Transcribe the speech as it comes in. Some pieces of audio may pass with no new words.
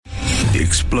The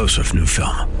explosive new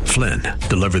film, Flynn,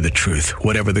 deliver the truth,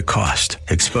 whatever the cost,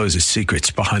 exposes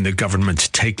secrets behind the government's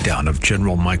takedown of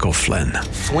General Michael Flynn.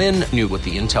 Flynn knew what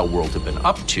the intel world had been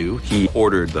up to. He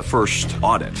ordered the first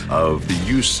audit of the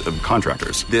use of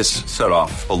contractors. This set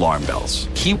off alarm bells.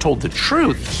 He told the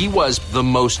truth. He was the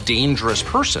most dangerous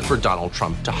person for Donald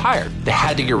Trump to hire. They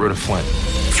had to get rid of Flynn.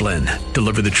 Flynn,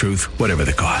 deliver the truth, whatever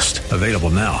the cost. Available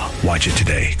now. Watch it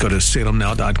today. Go to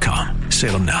salemnow.com.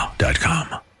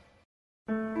 salemnow.com.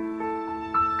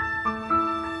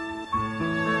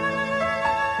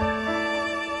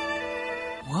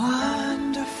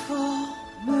 Wonderful,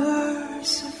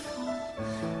 merciful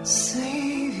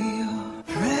Savior,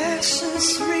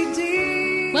 precious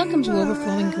Redeemer. Welcome to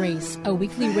Overflowing Grace, a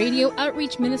weekly radio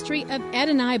outreach ministry of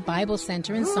Adonai Bible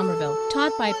Center in Somerville,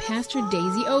 taught by Pastor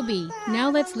Daisy Obi. Now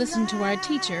let's listen to our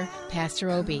teacher, Pastor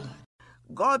Obi.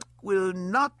 God will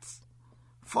not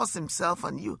force himself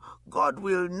on you. God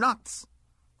will not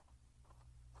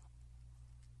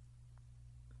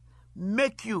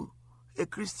make you a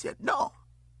Christian. No.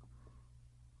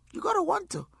 You got to want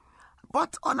to.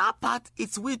 But on our part,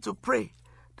 it's we to pray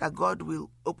that God will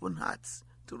open hearts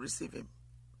to receive him.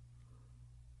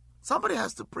 Somebody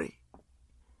has to pray.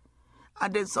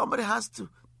 And then somebody has to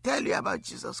tell you about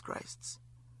Jesus Christ.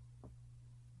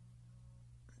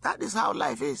 That is how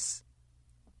life is.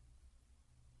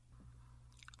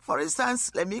 For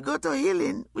instance, let me go to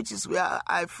healing, which is where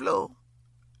I flow.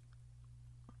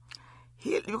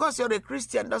 Because you're a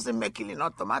Christian doesn't make healing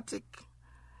automatic.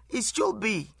 It should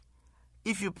be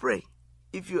if you pray,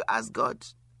 if you ask God.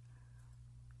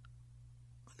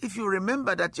 If you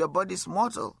remember that your body is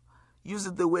mortal, use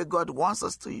it the way God wants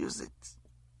us to use it.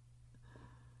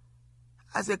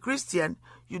 As a Christian,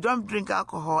 you don't drink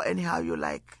alcohol anyhow you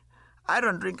like. I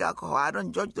don't drink alcohol. I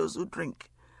don't judge those who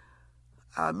drink.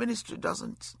 Our ministry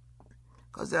doesn't.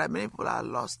 Because there are many people who are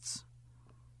lost.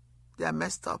 They are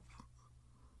messed up.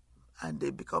 And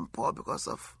they become poor because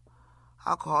of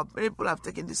alcohol. Many people have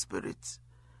taken the spirit.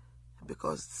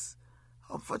 Because,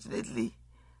 unfortunately,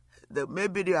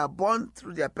 maybe they are born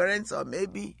through their parents or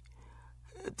maybe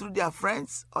through their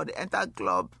friends, or they enter a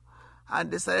club and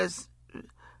they started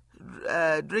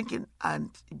drinking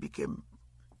and it became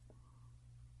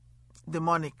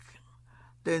demonic.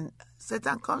 Then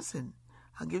Satan comes in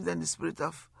and gives them the spirit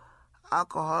of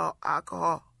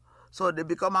alcohol. So they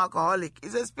become alcoholic.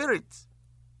 It's a spirit.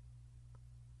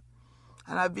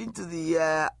 And I've been to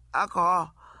the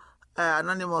alcohol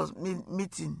anonymous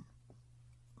meeting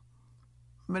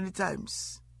many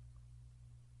times,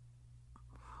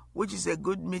 which is a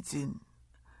good meeting.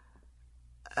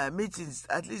 Meetings,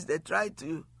 at least they try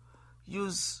to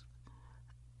use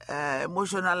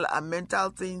emotional and mental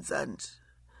things and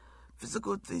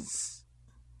physical things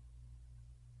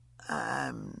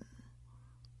to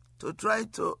try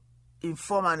to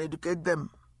inform and educate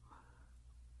them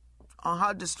on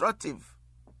how destructive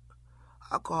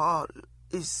alcohol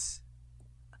is.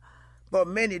 But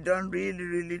many don't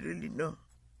really know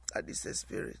that it's a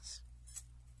spirit.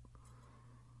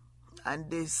 And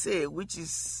they say, which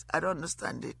is, I don't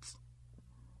understand it,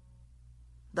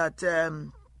 that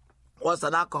was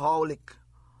an alcoholic,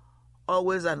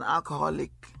 always an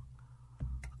alcoholic.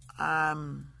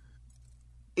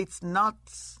 It's not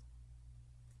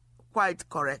quite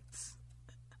correct.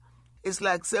 It's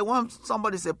like, say, when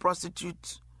somebody's a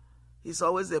prostitute, he's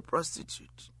always a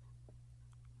prostitute.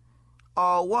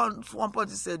 Or one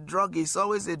person is a druggie, he's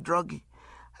always a druggie,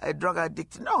 a drug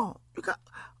addict. No, you can't.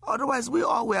 Otherwise, we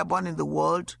all were born in the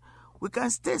world. We can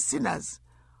stay sinners.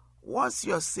 Once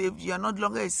you're saved, you're no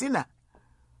longer a sinner.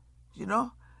 You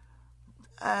know?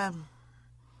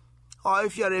 Or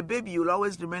if you're a baby, you'll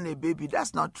always remain a baby.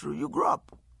 That's not true. You grow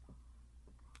up.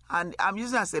 And I'm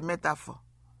using it as a metaphor.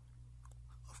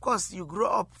 Of course, you grow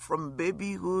up from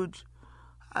babyhood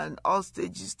and all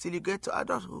stages till you get to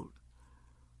adulthood.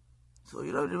 So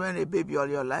you don't remain a baby all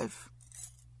your life.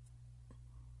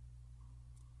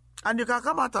 And you can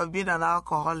come out of being an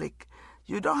alcoholic.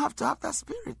 You don't have to have that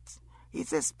spirit.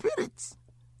 It's a spirit.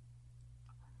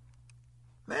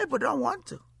 Many people don't want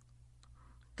to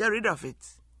get rid of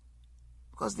it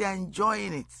because they are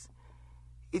enjoying it.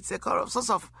 It's a source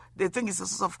of, they think it's a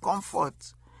source of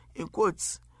comfort, in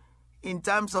quotes, in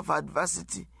times of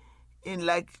adversity, in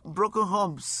like broken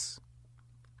homes.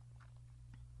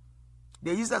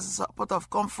 They use it as a support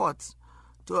of comfort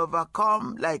to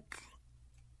overcome like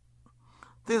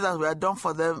things that were done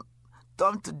for them,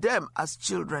 done to them as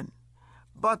children.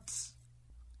 But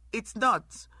it's not.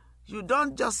 You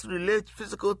don't just relate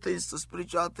physical things to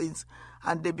spiritual things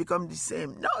and they become the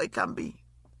same. No, it can be.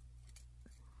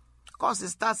 Of course, it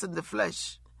starts in the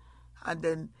flesh and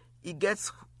then it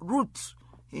gets root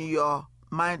in your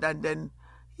mind, and then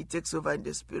it takes over in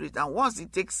the spirit. And once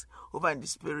it takes over in the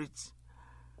spirit,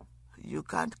 you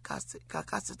can't cast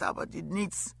it out, but it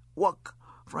needs work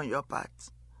from your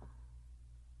part.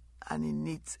 And it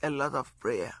needs a lot of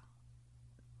prayer.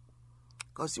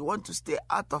 Because you want to stay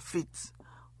out of it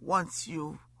once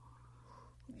you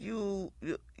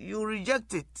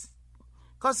reject it.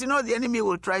 Because the enemy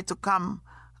will try to come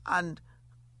and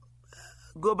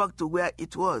go back to where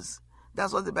it was.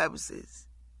 That's what the Bible says.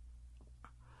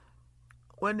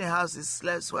 When the house is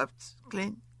swept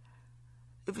clean,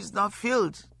 if it's not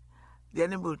filled, the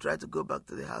enemy will try to go back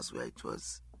to the house where it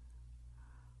was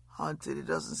until it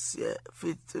doesn't see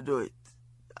fit to do it.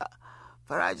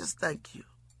 But I just thank you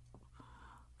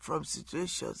from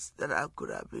situations that I could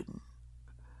have been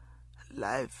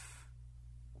life,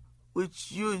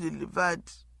 which you delivered,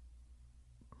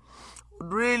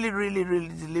 really, really, really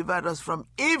delivered us from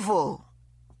evil.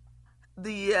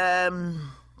 The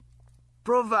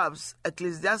Proverbs,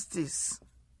 Ecclesiastes,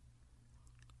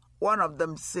 one of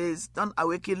them says, don't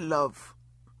awaken love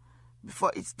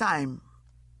before it's time.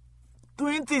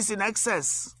 Doing things in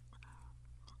excess.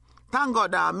 Thank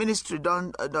God our ministry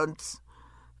don't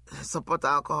support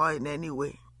alcohol in any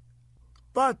way.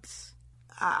 But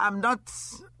I'm not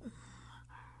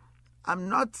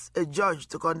a judge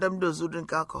to condemn those who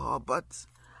drink alcohol, but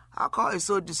alcohol is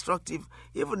so destructive.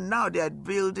 Even now they are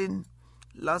building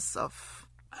lots of,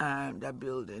 they're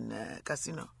building a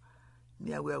casino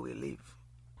near where we live.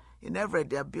 In Everett,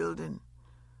 they're building,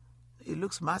 it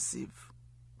looks massive,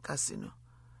 casino.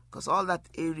 Because all that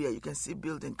area, you can see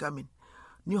building coming.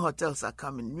 New hotels are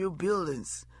coming, new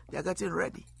buildings. They're getting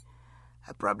ready.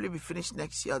 I'll probably be finished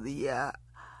next year, the year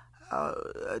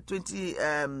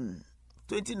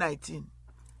 2019.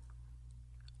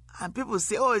 And people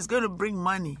say, oh, it's going to bring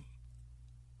money.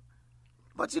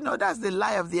 But that's the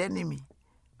lie of the enemy.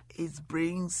 It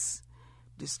brings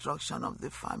destruction of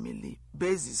the family,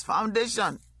 basis,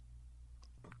 foundation.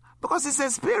 Because it's a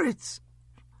spirit.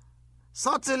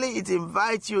 Certainly it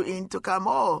invites you in to come,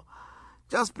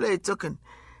 just play a token,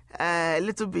 a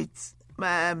little bit.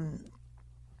 I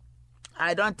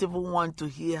don't even want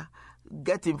to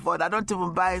get involved. I don't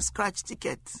even buy scratch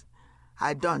tickets.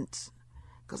 I don't.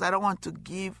 Because I don't want to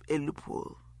give a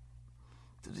loophole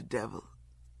to the devil.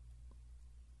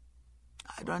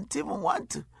 I don't even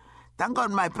want to. Thank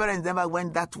God my parents never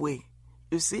went that way.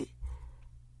 You see?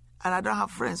 And I don't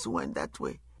have friends who went that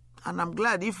way. And I'm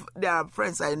glad if there are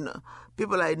friends I know,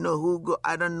 people I know who go,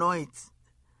 I don't know it.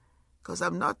 Because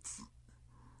I'm not.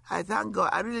 I thank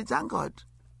God. I really thank God.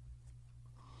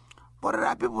 But there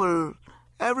are people,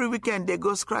 every weekend they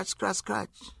go scratch. I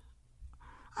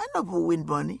know people win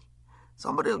money.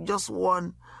 Somebody just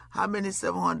won, how many?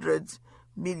 700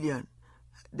 million,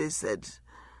 they said,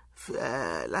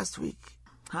 last week.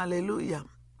 Hallelujah.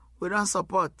 We don't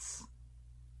support.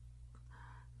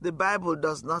 The Bible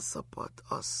does not support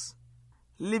us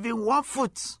living one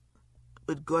foot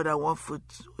with God and one foot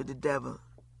with the devil.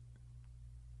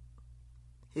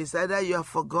 It's either you are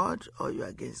for God or you are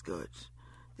against God.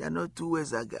 There are no two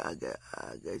ways about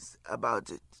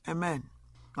it. Amen.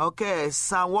 Okay,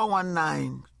 Psalm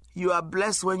 119. You are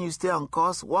blessed when you stay on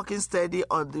course, walking steady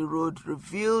on the road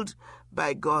revealed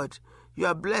by God. You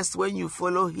are blessed when you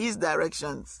follow His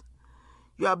directions.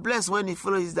 You are blessed when you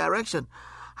follow His direction.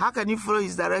 How can you follow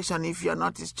His direction if you are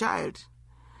not His child?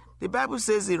 The Bible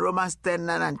says in Romans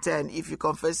 10:9 and 10, if you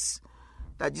confess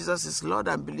that Jesus is Lord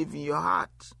and believe in your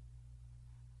heart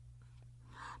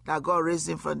that God raised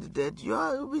Him from the dead, you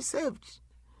will be saved.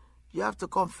 You have to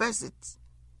confess it,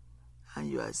 and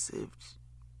you are saved.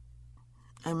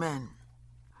 Amen.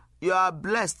 You are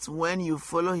blessed when you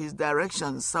follow His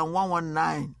directions. Psalm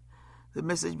 119, the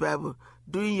Message Bible,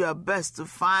 doing your best to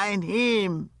find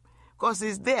Him, because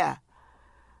He's there.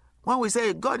 When we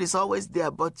say God is always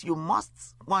there, but you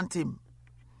must want Him.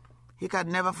 He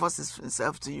can never force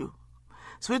Himself to you.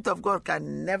 Spirit of God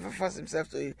can never force Himself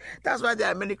to you. That's why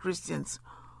there are many Christians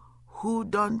who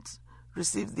don't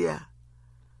receive the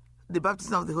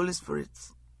baptism of the Holy Spirit,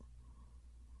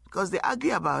 because they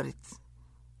argue about it.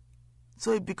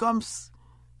 So it becomes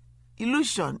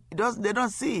illusion. They don't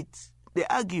see it. They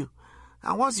argue.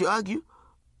 And once you argue,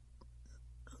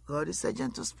 God is a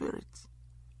gentle spirit.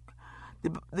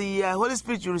 The Holy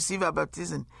Spirit you receive at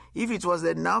baptism, if it was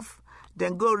enough,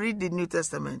 then go read the New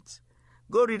Testament.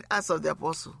 Go read Acts of the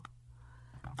Apostle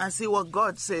and see what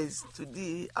God says to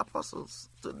the apostles,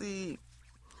 to the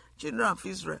children of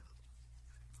Israel.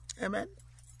 Amen.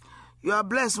 You are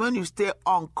blessed when you stay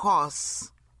on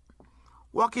course,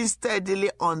 walking steadily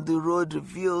on the road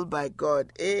revealed by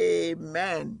God.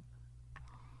 Amen.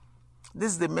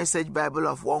 This is the Message Bible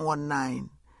of 119.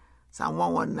 Psalm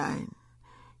 119.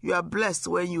 You are blessed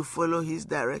when you follow his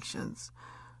directions,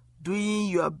 doing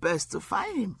your best to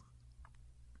find him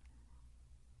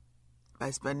by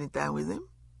spending time with him,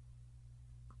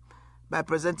 by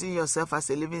presenting yourself as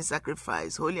a living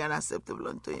sacrifice, holy and acceptable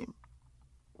unto him,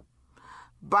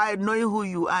 by knowing who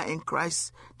you are in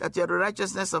Christ, that you are the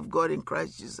righteousness of God in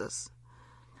Christ Jesus.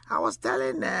 I was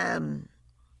telling a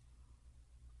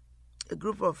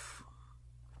group of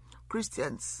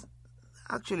Christians,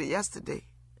 actually yesterday,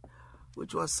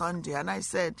 which was Sunday, and I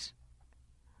said,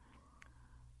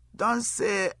 don't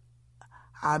say,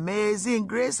 amazing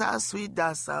grace, how sweet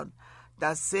that sound,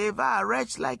 that save a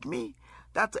wretch like me,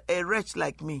 that a wretch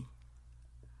like me.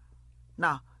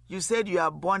 Now, you said you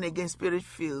are born again,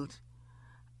 spirit-filled,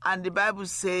 and the Bible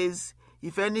says,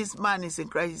 if any man is in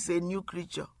Christ, he's a new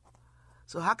creature.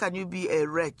 So how can you be a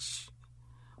wretch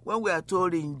when we are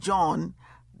told in John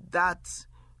that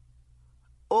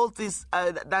all things,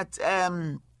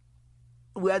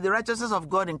 we are the righteousness of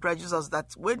God in Christ Jesus,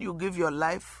 that when you give your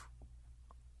life,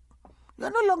 you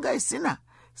are no longer a sinner.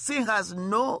 Sin has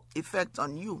no effect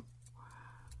on you.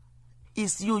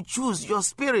 It's you choose, your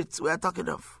spirit we are talking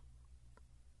of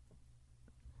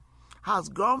has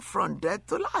gone from death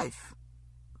to life.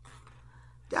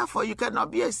 Therefore, you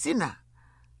cannot be a sinner.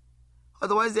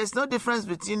 Otherwise, there's no difference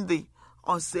between the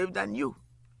unsaved and you.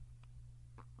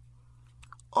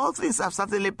 All things have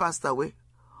certainly passed away.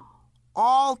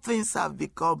 All things have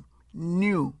become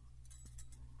new.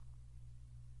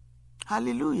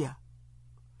 Hallelujah.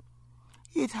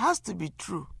 It has to be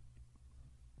true.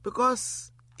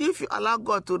 Because if you allow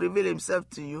God to reveal himself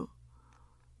to you,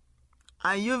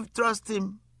 and you trust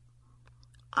him,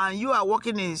 and you are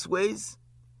walking in his ways,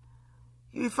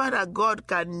 you will find that God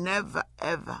can never,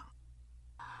 ever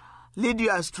lead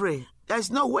you astray. There's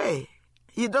no way.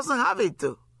 He doesn't have it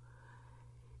to.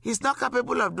 He's not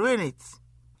capable of doing it.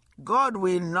 God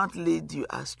will not lead you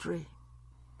astray.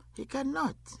 He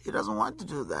cannot. He doesn't want to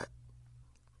do that.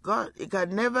 God, he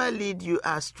can never lead you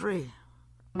astray.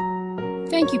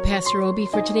 Thank you, Pastor Obi,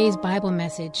 for today's Bible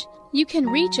message. You can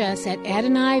reach us at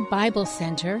Adonai Bible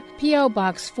Center, P.O.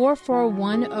 Box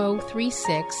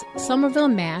 441036, Somerville,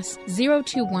 Mass.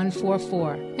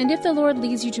 02144. And if the Lord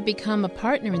leads you to become a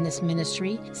partner in this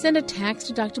ministry, send a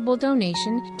tax-deductible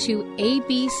donation to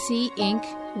ABC Inc.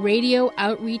 Radio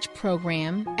Outreach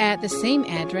Program at the same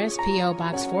address, P.O.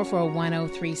 Box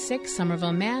 441036,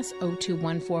 Somerville, Mass.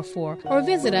 02144, or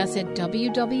visit us at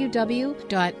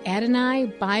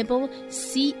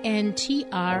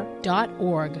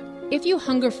www.AdonaiBibleCNTR.org. If you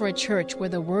hunger for a church where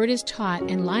the Word is taught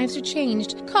and lives are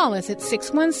changed, call us at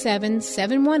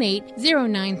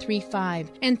 617-718-0935.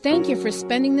 And thank you for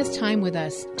spending this time with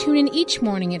us. Tune in each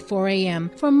morning at 4 a.m.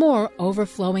 for more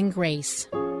Overflowing Grace.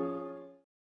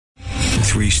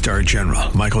 3-star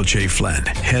General Michael J. Flynn,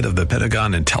 head of the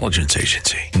Pentagon Intelligence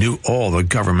Agency, knew all the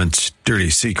government's dirty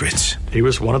secrets. He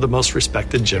was one of the most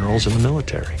respected generals in the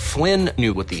military. Flynn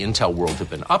knew what the intel world had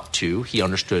been up to. He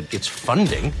understood its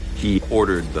funding. He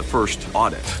ordered the first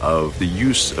audit of the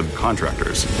use of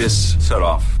contractors. This set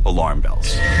off alarm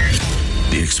bells.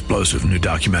 The explosive new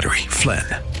documentary, Flynn,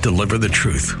 Deliver the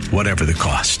Truth, Whatever the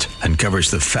Cost, uncovers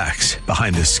the facts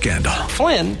behind this scandal.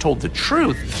 Flynn told the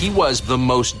truth. He was the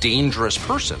most dangerous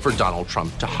person for Donald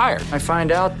Trump to hire. I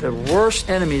find out the worst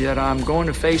enemy that I'm going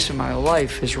to face in my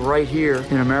life is right here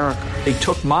in America. They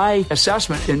took my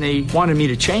assessment and they wanted me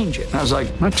to change it. And I was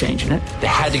like, I'm not changing it. They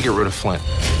had to get rid of Flynn.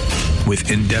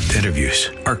 With in-depth interviews,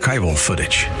 archival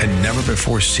footage, and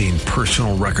never-before-seen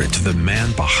personal records of the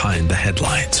man behind the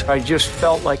headlines. I just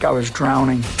felt like I was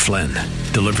drowning. Flynn,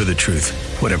 Deliver the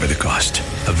Truth, Whatever the Cost.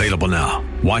 Available now.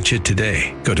 Watch it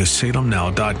today. Go to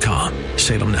salemnow.com.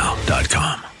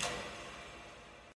 salemnow.com.